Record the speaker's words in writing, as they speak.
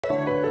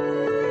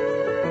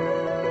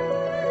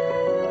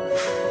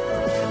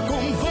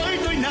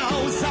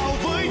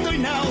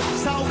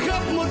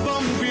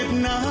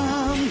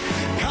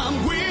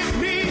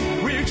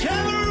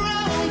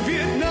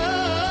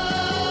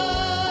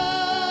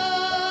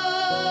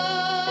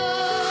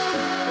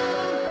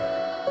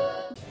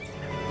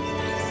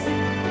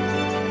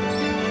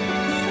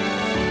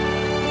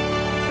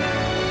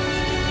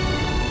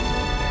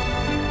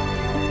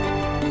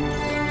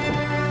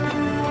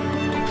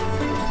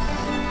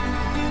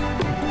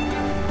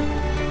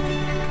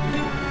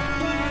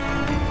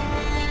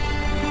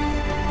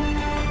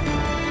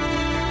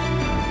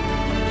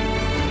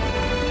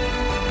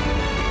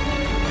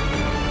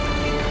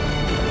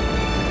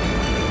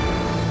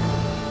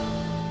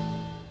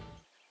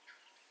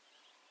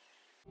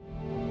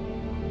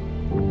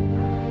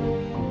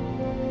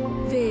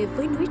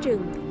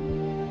rừng,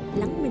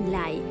 lắng mình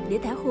lại để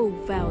thả hồn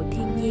vào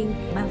thiên nhiên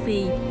Ba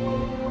Vì,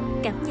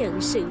 cảm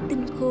nhận sự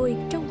tinh khôi,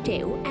 trong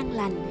trẻo, an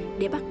lành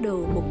để bắt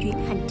đầu một chuyến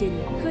hành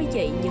trình khơi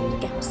dậy những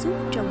cảm xúc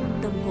trong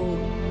tâm hồn.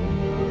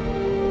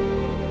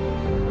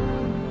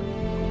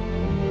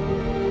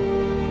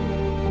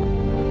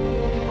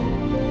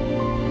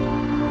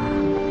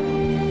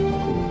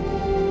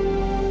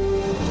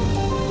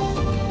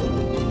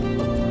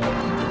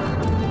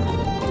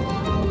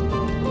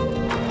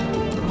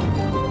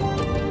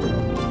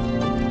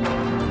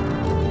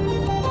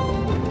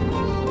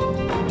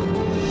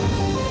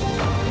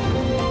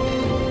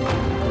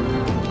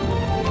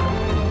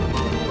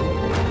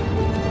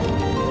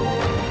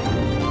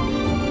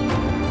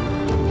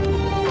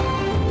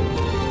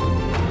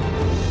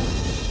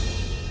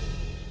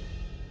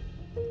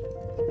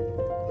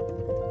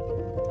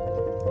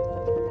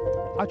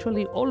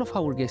 Actually, all of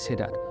our guests say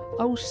that.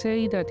 I would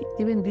say that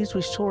even this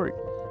resort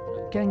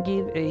can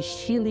give a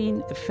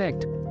healing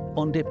effect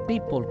on the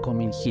people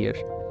coming here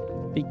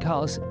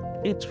because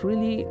it's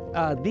really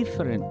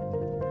different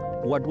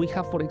what we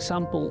have, for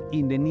example,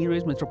 in the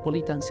nearest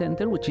metropolitan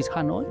center, which is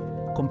Hanoi,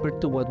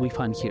 compared to what we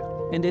find here.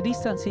 And the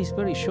distance is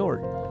very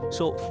short.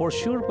 So for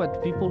sure, when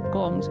people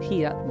come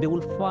here, they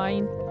will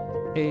find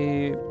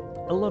a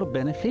lot of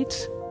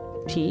benefits,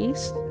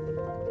 peace,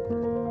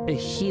 a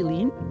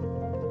healing,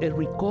 a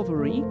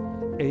recovery,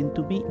 and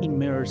to be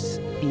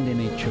immersed in the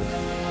nature.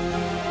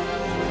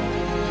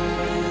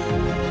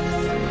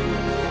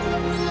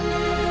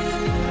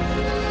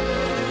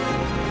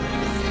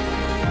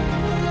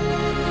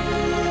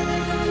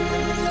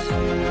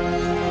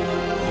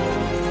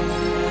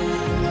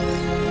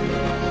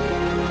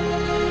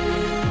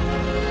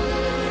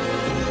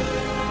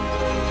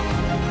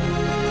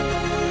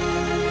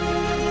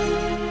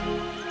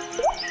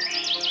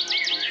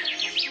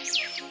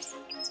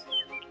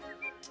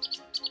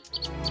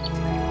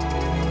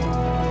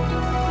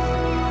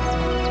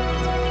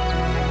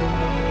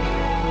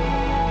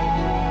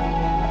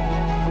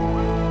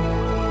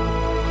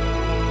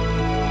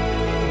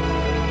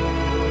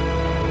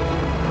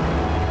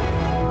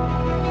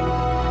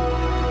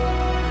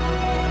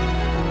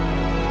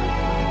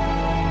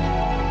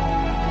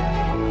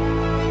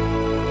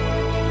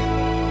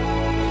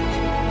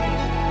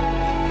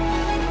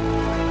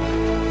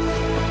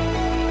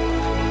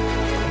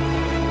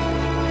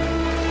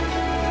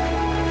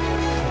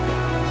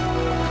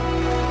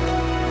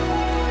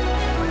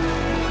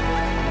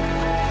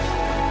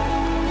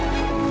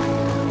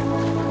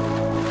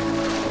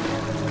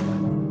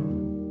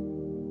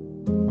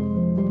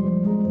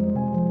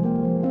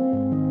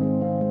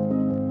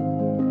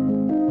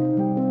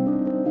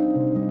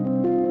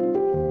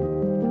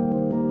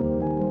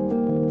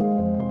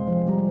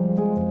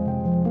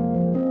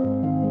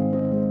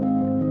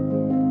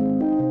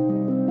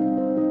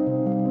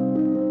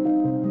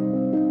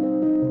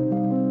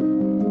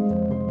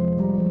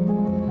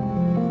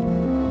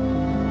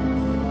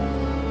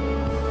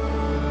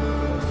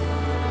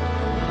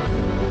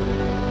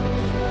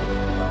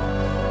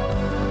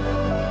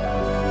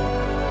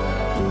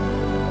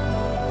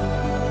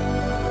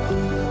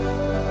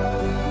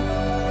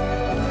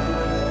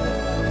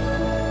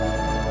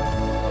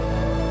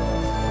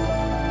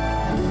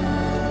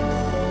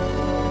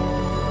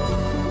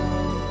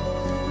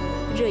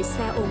 Rời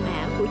xa ồn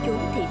ào của chốn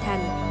thị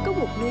thành, có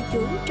một nơi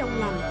chốn trong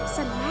lành,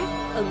 xanh mát,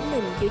 ẩn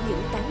mình giữa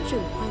những tán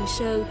rừng hoang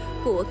sơ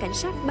của cảnh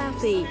sát Ba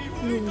Vì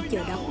luôn chờ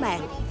đón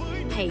bạn.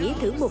 Hãy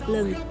thử một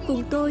lần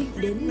cùng tôi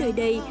đến nơi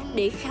đây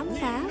để khám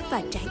phá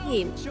và trải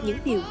nghiệm những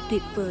điều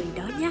tuyệt vời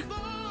đó nhé.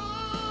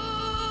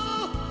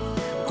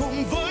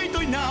 Cùng với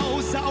tôi nào,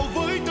 dạo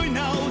với tôi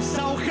nào,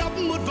 dạo khắp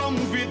một vòng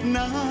Việt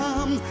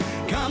Nam.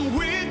 Come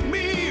with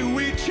me,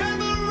 we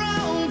travel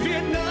around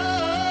Viet Nam.